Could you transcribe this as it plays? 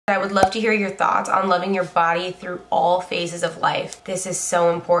I would love to hear your thoughts on loving your body through all phases of life. This is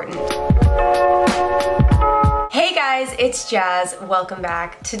so important. Hey guys, it's Jazz. Welcome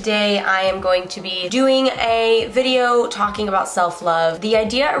back. Today I am going to be doing a video talking about self-love. The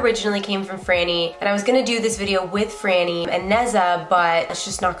idea originally came from Franny, and I was gonna do this video with Franny and Neza, but it's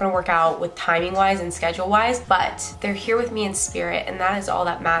just not gonna work out with timing-wise and schedule-wise, but they're here with me in spirit, and that is all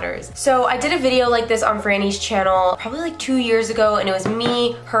that matters. So I did a video like this on Franny's channel probably like 2 years ago, and it was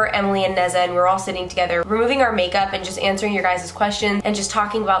me, her, Emily, and Neza, and we were all sitting together, removing our makeup and just answering your guys' questions and just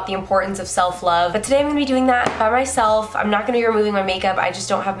talking about the importance of self-love. But today I'm gonna be doing that by myself. I'm not gonna be removing my makeup. I just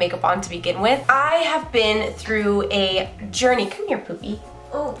don't have makeup on to begin with. I have been through a journey. Come here, Poopy.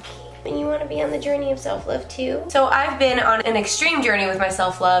 Okay. And you want to be on the journey of self-love too? So I've been on an extreme journey with my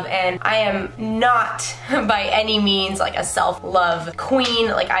self-love, and I am not by any means like a self-love queen.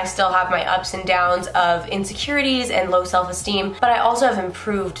 Like, I still have my ups and downs of insecurities and low self-esteem, but I also have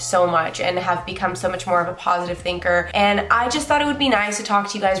improved so much and have become so much more of a positive thinker. And I just thought it would be nice to talk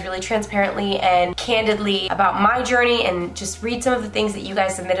to you guys really transparently and candidly about my journey and just read some of the things that you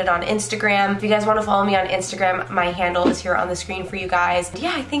guys submitted on Instagram. If you guys want to follow me on Instagram, my handle is here on the screen for you guys.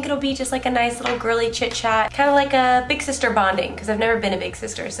 Yeah, I think it'll be just like a nice little girly chit chat, kind of like a big sister bonding, because I've never been a big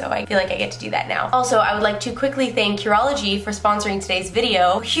sister, so I feel like I get to do that now. Also, I would like to quickly thank Curology for sponsoring today's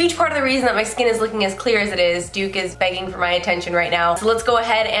video. A huge part of the reason that my skin is looking as clear as it is. Duke is begging for my attention right now. So let's go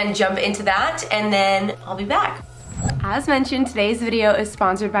ahead and jump into that, and then I'll be back. As mentioned, today's video is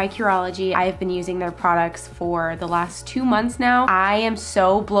sponsored by Curology. I have been using their products for the last 2 months now. I am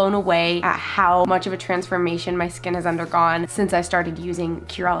so blown away at how much of a transformation my skin has undergone since I started using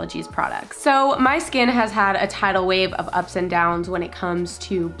Curology's products. So my skin has had a tidal wave of ups and downs when it comes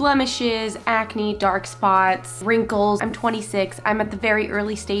to blemishes, acne, dark spots, wrinkles. I'm 26, I'm at the very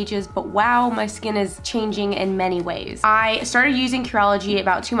early stages, but wow, my skin is changing in many ways. I started using Curology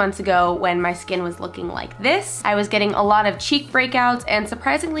about 2 months ago when my skin was looking like this. I was getting a lot of cheek breakouts, and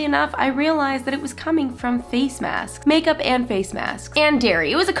surprisingly enough, I realized that it was coming from face masks, makeup and face masks, and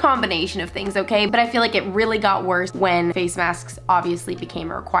dairy. It was a combination of things, okay? But I feel like it really got worse when face masks obviously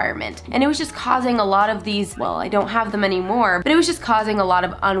became a requirement. And it was just causing a lot of these, well, I don't have them anymore, but it was just causing a lot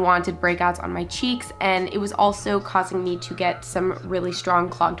of unwanted breakouts on my cheeks, and it was also causing me to get some really strong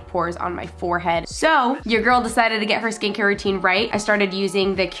clogged pores on my forehead. So your girl decided to get her skincare routine right. I started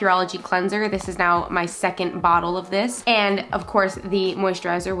using the Curology cleanser. This is now my second bottle of this. And of course the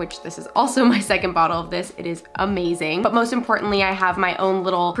moisturizer, which this is also my second bottle of this. It is amazing. But most importantly, I have my own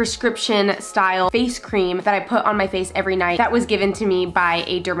little prescription style face cream that I put on my face every night that was given to me by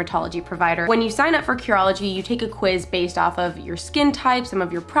a dermatology provider. When you sign up for Curology, you take a quiz based off of your skin type, some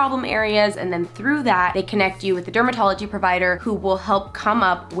of your problem areas, and then through that, they connect you with a dermatology provider who will help come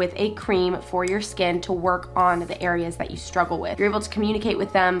up with a cream for your skin to work on the areas that you struggle with. You're able to communicate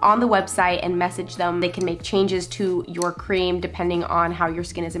with them on the website and message them. They can make changes to your cream depending on how your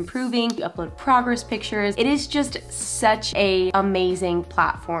skin is improving. You upload progress pictures. It is just such a amazing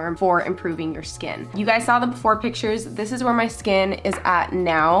platform for improving your skin. You guys saw the before pictures. This is where my skin is at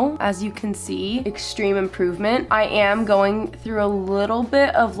now. As you can see, extreme improvement. I am going through a little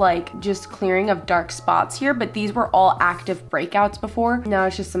bit of like just clearing of dark spots here, but these were all active breakouts before. Now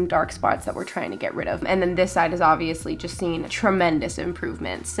it's just some dark spots that we're trying to get rid of. And then this side is obviously just seeing tremendous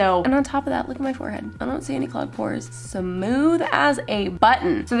improvement. So, and on top of that, look at my forehead. I don't see any clogged pores. Smooth as a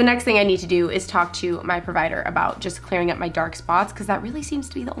button. So the next thing I need to do is talk to my provider about just clearing up my dark spots, because that really seems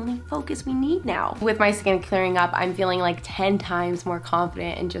to be the only focus we need now. With my skin clearing up, I'm feeling like 10 times more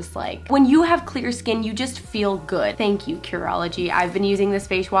confident, and just like, when you have clear skin, you just feel good. Thank you, Curology. I've been using this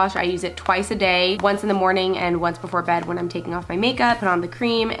face wash. I use it twice a day, once in the morning and once before bed when I'm taking off my makeup, put on the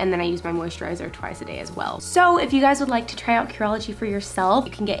cream, and then I use my moisturizer twice a day as well. So if you guys would like to try out Curology for yourself,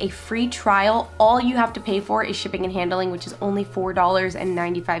 you can get a free trial. All you have to pay for is shipping and handling, which is only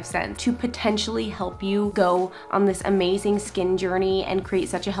 $4.95, to potentially help you go on this amazing skin journey and create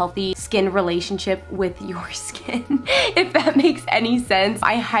such a healthy skin relationship with your skin. If that makes any sense,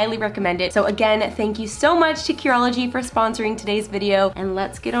 I highly recommend it. So again, thank you so much to Curology for sponsoring today's video, and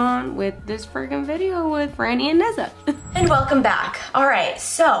let's get on with this freaking video with Franny and Neza. And welcome back. All right,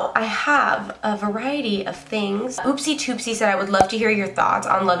 so I have a variety of things. Oopsie Toopsie said I would love to hear your thoughts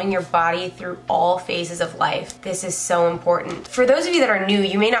on loving your body through all phases of life. This is so important. For those of you that are new,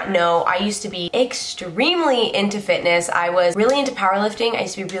 you may not know, I used to be extremely into fitness. I was really into powerlifting. I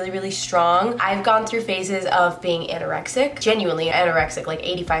used to be really, really strong. I've gone through phases of being anorexic, genuinely anorexic, like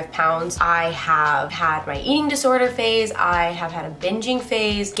 85 pounds. I have had my eating disorder phase. I have had a binging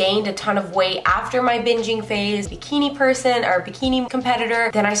phase, gained a ton of weight after my binging phase, bikini person or a bikini competitor.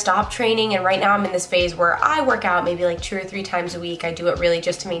 Then I stopped training, and right now I'm in this phase where I work out maybe like 2 or 3 times a week. I do it really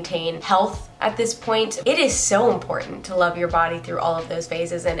just to maintain health. At this point, it is so important to love your body through all of those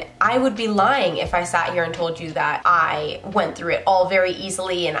phases, and I would be lying if I sat here and told you that I went through it all very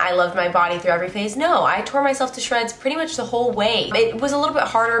easily and I loved my body through every phase. No, I tore myself to shreds pretty much the whole way. It was a little bit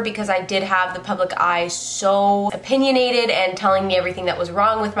harder because I did have the public eye so opinionated and telling me everything that was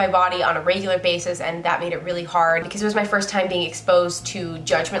wrong with my body on a regular basis, and that made it really hard because it was my first time being exposed to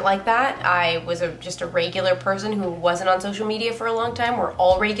judgment like that. I was just a regular person who wasn't on social media for a long time. We're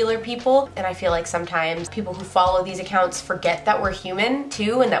all regular people, and I feel like sometimes people who follow these accounts forget that we're human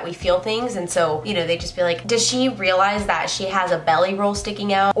too and that we feel things, and so, you know, they just be like, does she realize that she has a belly roll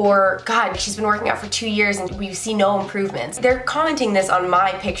sticking out? Or, God, she's been working out for 2 years and we see no improvements. They're commenting this on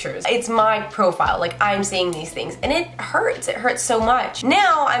my pictures. It's my profile, like I'm seeing these things, and it hurts. It hurts so much.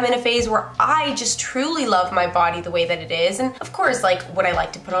 Now I'm in a phase where I just truly love my body the way that it is, and of course, like, would I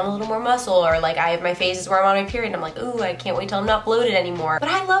like to put on a little more muscle, or like I have my phases where I'm on my period and I'm like, ooh, I can't wait till I'm not bloated anymore. But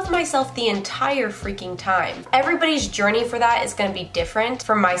I love myself the entire freaking time. Everybody's journey for that is gonna be different.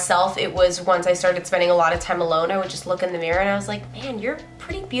 For myself, it was once I started spending a lot of time alone, I would just look in the mirror and I was like, man, you're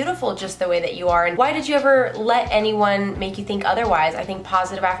pretty beautiful just the way that you are. And why did you ever let anyone make you think otherwise? I think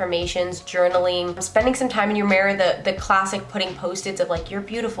positive affirmations, journaling, spending some time in your mirror, the classic putting post-its of like, you're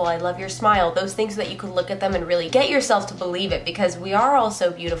beautiful, I love your smile, those things that you could look at them and really get yourself to believe it, because we are all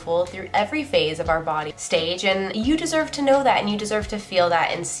so beautiful through every phase of our body stage, and you deserve to know that, and you deserve to feel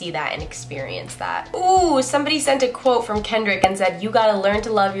that and see that and experience that. Ooh, somebody sent a quote from Kendrick and said, you gotta learn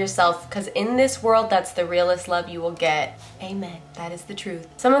to love yourself, because in this world, that's the realest love you will get. Amen. That is the truth.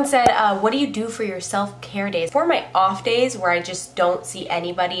 Someone said, what do you do for your self-care days? For my off days where I just don't see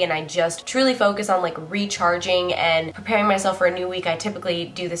anybody and I just truly focus on like recharging and preparing myself for a new week, I typically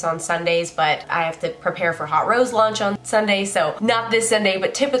do this on Sundays, but I have to prepare for Hot Rose launch on Sunday, so not this Sunday,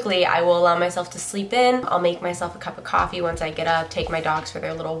 but typically I will allow myself to sleep in. I'll make myself a cup of coffee once I get up, take my dogs for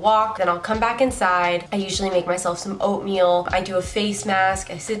their little walk, then I'll come back inside. I usually make myself some oatmeal. I do a face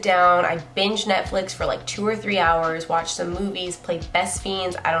mask, I sit down, I binge Netflix for like 2 or 3 hours, watch some movies, play Best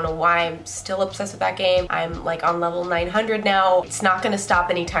Fiends. I don't know why I'm still obsessed with that game. I'm like on level 900 now. It's not gonna stop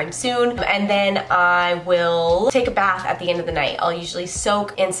anytime soon. And then I will take a bath at the end of the night. I'll usually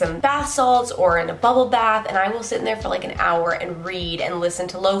soak in some bath salts or in a bubble bath, and I will sit in there for like an hour and read and listen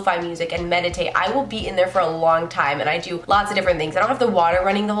to lo-fi music and meditate. I will be in there for a long time, and I do lots of different things. I don't have the water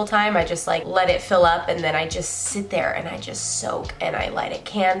running the whole time. I just like let it fill up, and then I just sit there and I just soak, and I light a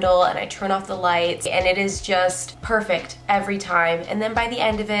candle and I turn off the lights, and it is just perfect every time. And then by the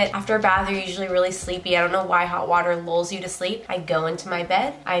end of it, after a bath, you're usually really sleepy. I don't know why hot water lulls you to sleep. I go into my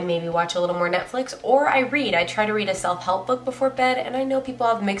bed, I maybe watch a little more Netflix, or I read. I try to read a self-help book before bed, and I know people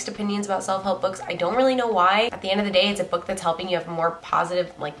have mixed opinions about self-help books. I don't really know why. At the end of the day, it's a book that's helping you have more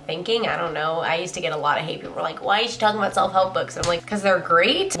positive like thinking. I don't know. I used to get a lot of hate. People were like, why are you talking about self-help books? I'm like, because they're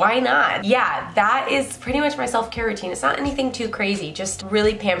great. Why not? Yeah, that is pretty much my self-care routine. It's not anything too crazy, just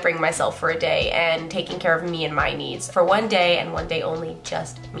really pampering myself for a day and taking care of me and my needs for one day, and one day only,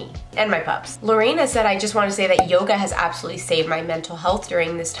 just me and my pups. Lorena said, I just want to say that yoga has absolutely saved my mental health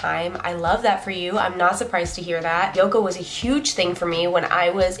during this time. I love that for you. I'm not surprised to hear that. Yoga was a huge thing for me when I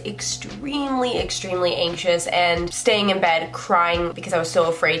was extremely anxious and staying in bed crying because I was so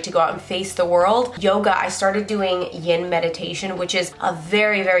afraid to go out and face the world. Yoga, I started doing yin meditation, which is a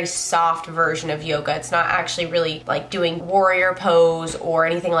very soft version of yoga. It's not actually really like doing warrior pose or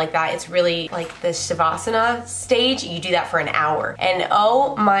anything like that. It's really like the Shavasana stage. You do that for an hour. And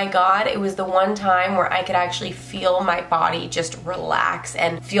oh my God, it was the one time where I could actually feel my body just relax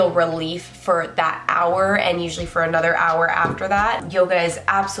and feel relief for that hour, and usually for another hour after that. Yoga is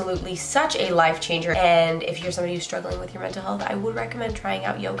absolutely such a life changer, and if you're somebody who's struggling with your mental health, I would recommend trying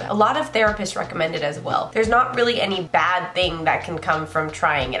out yoga. A lot of therapists recommend it as well. There's not really any bad thing that can come from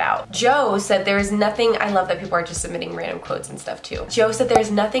trying it out. Joe said there is nothing, I love that people are just submitting random quotes and stuff too. Joe said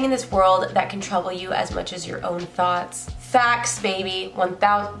there's nothing in this world that can trouble you as much as your own thoughts. Facts, baby.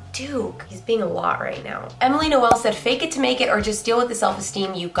 1000. Duke, he's being a lot right now. Emily Noel said, fake it to make it, or just deal with the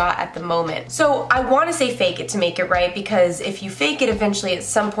self-esteem you got at the moment. So I want to say fake it to make it, right? Because if you fake it, eventually at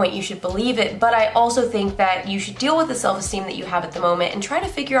some point you should believe it. But I also think that you should deal with the self-esteem that you have at the moment and try to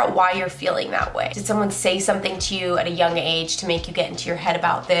figure out why you're feeling that way. Did someone say something to you at a young age to make you get into your head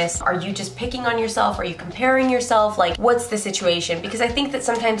about this? Are you just picking on yourself? Are you comparing yourself? Like, what's the situation? Because I think that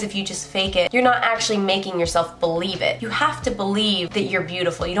sometimes if you just fake it, you're not actually making yourself believe it. You have to believe believe that you're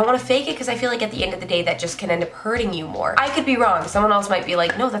beautiful. You don't want to fake it because I feel like at the end of the day that just can end up hurting you more. I could be wrong. Someone else might be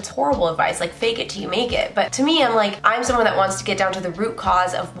like, no, that's horrible advice. Like, fake it till you make it. But to me, I'm like, I'm someone that wants to get down to the root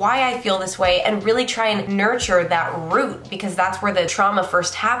cause of why I feel this way and really try and nurture that root, because that's where the trauma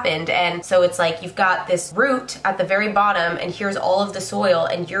first happened. And so it's like you've got this root at the very bottom and here's all of the soil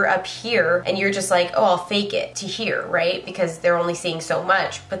and you're up here and you're just like, oh, I'll fake it to here, right? Because they're only seeing so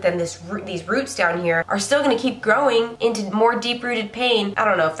much. But then these roots down here are still going to keep growing into more deep-rooted pain. I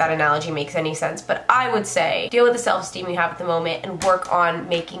don't know if that analogy makes any sense, but I would say deal with the self-esteem you have at the moment and work on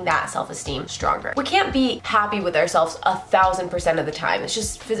making that self-esteem stronger. We can't be happy with ourselves 1000% of the time. It's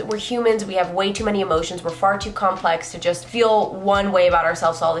just, we're humans, we have way too many emotions, we're far too complex to just feel one way about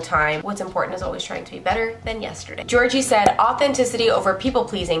ourselves all the time. What's important is always trying to be better than yesterday. Georgie said, authenticity over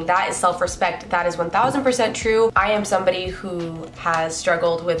people-pleasing, that is self-respect. That is 1000% true. I am somebody who has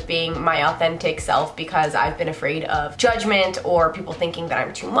struggled with being my authentic self because I've been afraid of judgment or people thinking that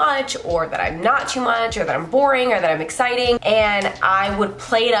I'm too much or that I'm not too much or that I'm boring or that I'm exciting, and I would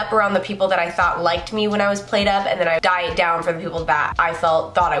play it up around the people that I thought liked me when I was played up, and then I diet down for the people that I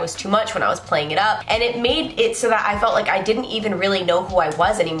thought I was too much when I was playing it up, and it made it so that I felt like I didn't even really know who I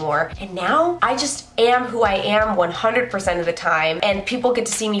was anymore. And now I just am who I am 100% of the time, and people get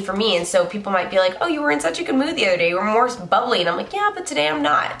to see me for me. And so people might be like, oh, you were in such a good mood the other day, you were more bubbly, and I'm like, yeah, but today I'm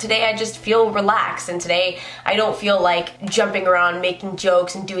not. Today I just feel relaxed, and today I don't feel like jumping around making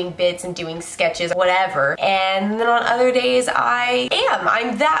jokes and doing bits and doing sketches, whatever. And then on other days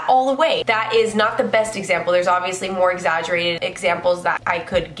I'm that all the way. That is not the best example. There's obviously more exaggerated examples that I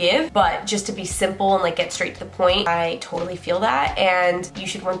could give, but just to be simple and like get straight to the point, I totally feel that. And you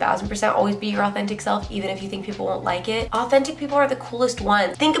should 1000% always be your authentic self, even if you think people won't like it. Authentic people are the coolest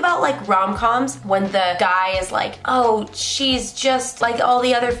ones. Think about like rom-coms when the guy is like, oh, she's just like all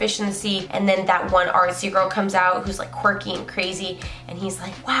the other fish in the sea, and then that one artsy girl comes out who's like quirky and crazy, and he's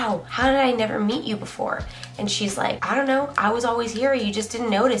like, wow, how did I never meet you before? And she's like, I don't know, I was always here, you just didn't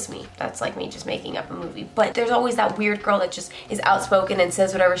notice me. That's like me just making up a movie. But there's always that weird girl that just is outspoken and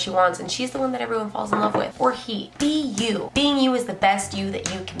says whatever she wants, and she's the one that everyone falls in love with. Or he. Be you. Being you is the best you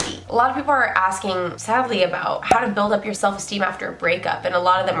that you can be. A lot of people are asking, sadly, about how to build up your self-esteem after a breakup, and a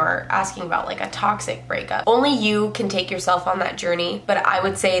lot of them are asking about like a toxic breakup. Only you can take yourself on that journey, but I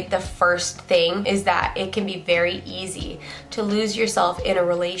would say the first thing is that it can be very easy to lose yourself in a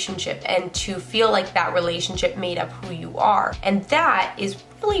relationship and to feel like that relationship made up who you are. And that is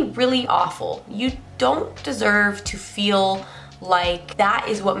really, really awful. You don't deserve to feel like that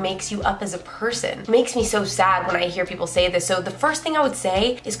is what makes you up as a person. It makes me so sad when I hear people say this. So the first thing I would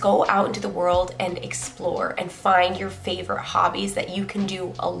say is go out into the world and explore and find your favorite hobbies that you can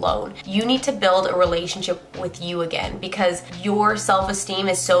do alone. You need to build a relationship with you again, because your self-esteem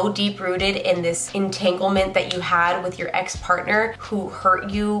is so deep-rooted in this entanglement that you had with your ex-partner who hurt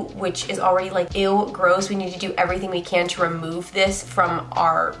you, which is already like, ew, gross. We need to do everything we can to remove this from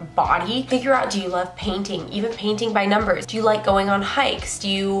our body. Figure out, do you love painting? Even painting by numbers. Do you like going on hikes? Do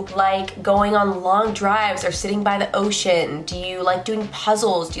you like going on long drives or sitting by the ocean? Do you like doing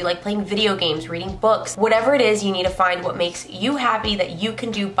puzzles? Do you like playing video games, reading books? Whatever it is, you need to find what makes you happy that you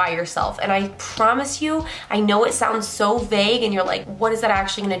can do by yourself. And I promise you, I know it sounds so vague and you're like, what is that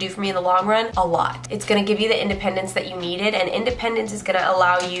actually gonna do for me in the long run? A lot. It's gonna give you the independence that you needed, and independence is gonna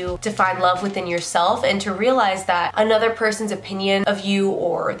allow you to find love within yourself and to realize that another person's opinion of you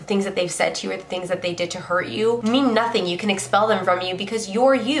or the things that they've said to you or the things that they did to hurt you mean nothing. You can expel them from you because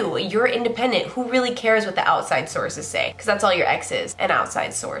you're you. You're independent. Who really cares what the outside sources say? Because that's all your ex is, an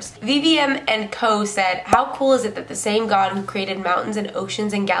outside source. VVM and Co said, how cool is it that the same God who created mountains and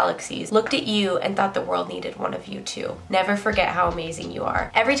oceans and galaxies looked at you and thought the world needed one of you too. Never forget how amazing you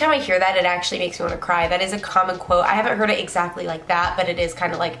are. Every time I hear that, it actually makes me want to cry. That is a common quote. I haven't heard it exactly like that, but it is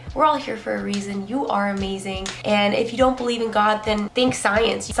kind of like, we're all here for a reason. You are amazing. And if you don't believe in God, then think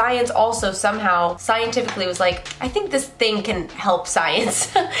science. Science also somehow scientifically was like, I think this thing can help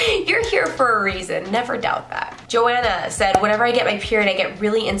science. You're here for a reason. Never doubt that. Joanna said, whenever I get my period, I get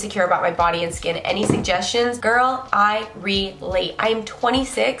really insecure about my body and skin. Any suggestions? Girl, I relate. I'm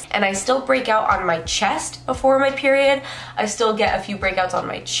 26 and I still break out on my chest before my period. I still get a few breakouts on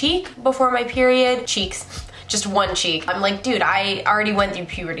my cheek before my period. Cheeks. Just one cheek. I'm like, dude, I already went through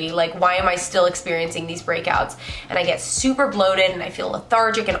puberty. Like, why am I still experiencing these breakouts? And I get super bloated and I feel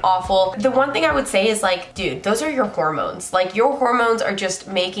lethargic and awful. The one thing I would say is like, dude, those are your hormones. Like, your hormones are just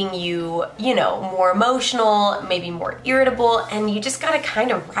making you, you know, more emotional, maybe more irritable, and you just gotta kind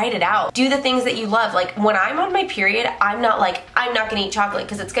of ride it out. Do the things that you love. Like, when I'm on my period, I'm not like, I'm not gonna eat chocolate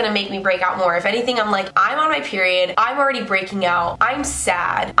because it's gonna make me break out more. If anything, I'm like, I'm on my period, I'm already breaking out, I'm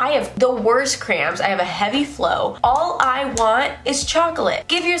sad, I have the worst cramps, I have a heavy flow. All I want is chocolate.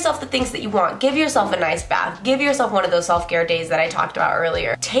 Give yourself the things that you want. Give yourself a nice bath. Give yourself one of those self-care days that I talked about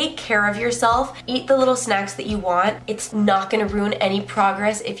earlier. Take care of yourself. Eat the little snacks that you want. It's not gonna ruin any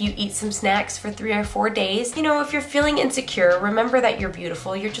progress if you eat some snacks for 3 or 4 days. You know, if you're feeling insecure, remember that you're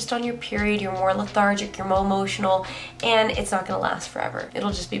beautiful. You're just on your period. You're more lethargic. You're more emotional. And it's not gonna last forever. It'll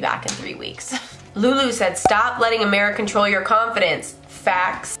just be back in 3 weeks. Lulu said, stop letting America control your confidence.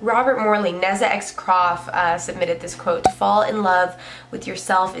 Facts. Robert Morley, Neza X Croft submitted this quote: to fall in love with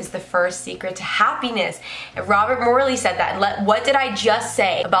yourself is the first secret to happiness. And Robert Morley said that. And what did I just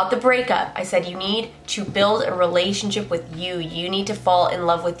say about the breakup? I said you need to build a relationship with you. You need to fall in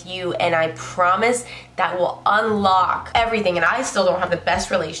love with you, and I promise that will unlock everything. And I still don't have the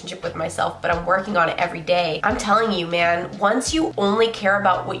best relationship with myself, but I'm working on it every day. I'm telling you, man, once you only care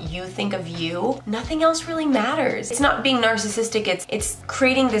about what you think of you, nothing else really matters. It's not being narcissistic, it's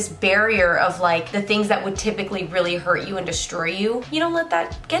creating this barrier of like the things that would typically really hurt you and destroy you. You don't let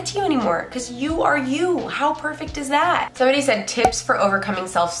that get to you anymore because you are you. How perfect is that? Somebody said tips for overcoming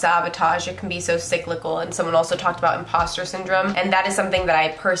self-sabotage. It can be so cyclical. And someone also talked about imposter syndrome. And that is something that I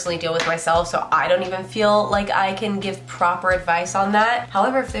personally deal with myself, so I don't even feel like I can give proper advice on that.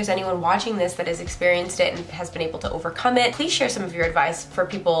 However, if there's anyone watching this that has experienced it and has been able to overcome it, please share some of your advice for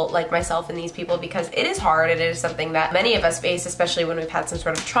people like myself and these people, because it is hard. It is something that many of us face, especially when we've had some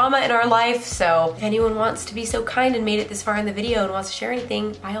sort of trauma in our life. So if anyone wants to be so kind and made it this far in the video and wants to share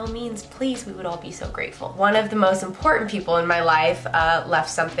anything, by all means, please, we would all be so grateful. One of the most important people in my life left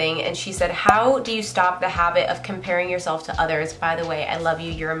something, and she said, how do you stop the habit of comparing yourself to others? By the way, I love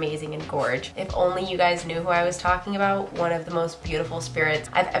you, you're amazing and gorge. If only you guys knew who I was talking about, one of the most beautiful spirits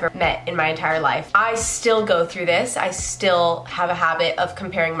I've ever met in my entire life. I still go through this. I still have a habit of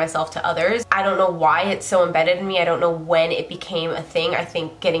comparing myself to others. I don't know why it's so embedded in me. I don't know when it became a thing. I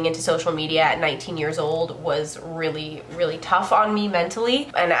think getting into social media at 19 years old was really, really tough on me mentally.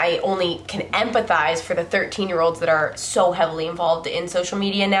 And I only can empathize for the 13-year-olds that are so heavily involved in social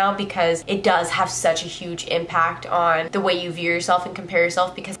media now, because it does have such a huge impact on the way you view yourself and compare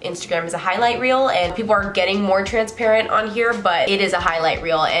yourself, because Instagram is a highlight reel and people are getting more transparent on here, but it is a highlight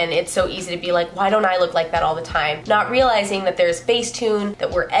reel and it's so easy to be like, why don't I look like that all the time? Not realizing that there's Facetune,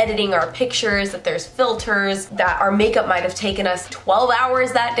 that we're editing our pictures, that there's filters, that our makeup might have taken us 12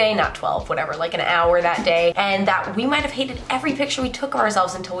 hours that day, not 12, whatever, like an hour that day, and that we might have hated every picture we took of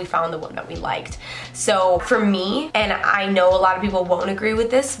ourselves until we found the one that we liked. So for me, and I know a lot of people won't agree with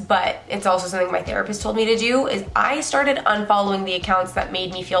this, but it's also something my therapist told me to do, is I started unfollowing the accounts that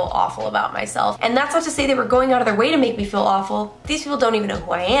made me feel awful about myself. And that's not to say they were going out of their way to make me feel awful. These people don't even know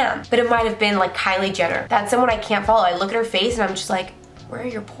who I am. But it might have been like Kylie Jenner. That's someone I can't follow. I look at her face and I'm just like, where are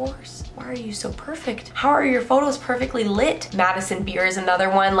your pores? Why are you so perfect? How are your photos perfectly lit? Madison Beer is another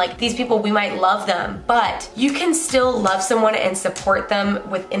one. Like, these people, we might love them, but you can still love someone and support them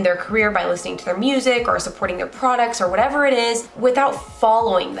within their career by listening to their music or supporting their products or whatever it is without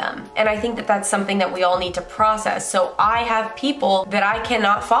following them. And I think that that's something that we all need to process. So I have people that I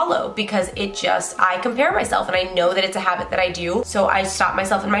cannot follow because I compare myself, and I know that it's a habit that I do. So I stop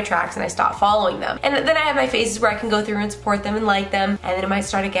myself in my tracks and I stop following them. And then I have my phases where I can go through and support them and like them. And then it might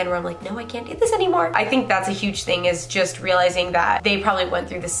start again where I'm like, no, I can't do this anymore. I think that's a huge thing, is just realizing that they probably went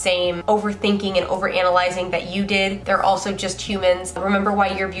through the same overthinking and overanalyzing that you did. They're also just humans. Remember why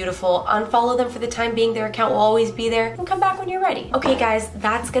you're beautiful. Unfollow them for the time being. Their account will always be there, and come back when you're ready. Okay guys,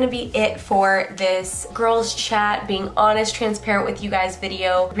 that's gonna be it for this girls chat, being honest, transparent with you guys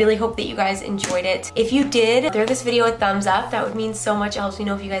video. Really hope that you guys enjoyed it. If you did, throw this video a thumbs up. That would mean so much. It helps me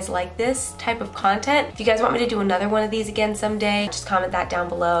know if you guys like this type of content. If you guys want me to do another one of these again someday, just comment that down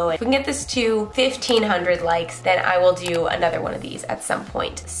below. If we can get this to 1,500 likes, then I will do another one of these at some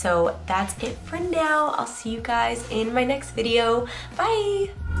point. So that's it for now. I'll see you guys in my next video.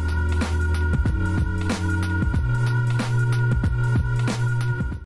 Bye!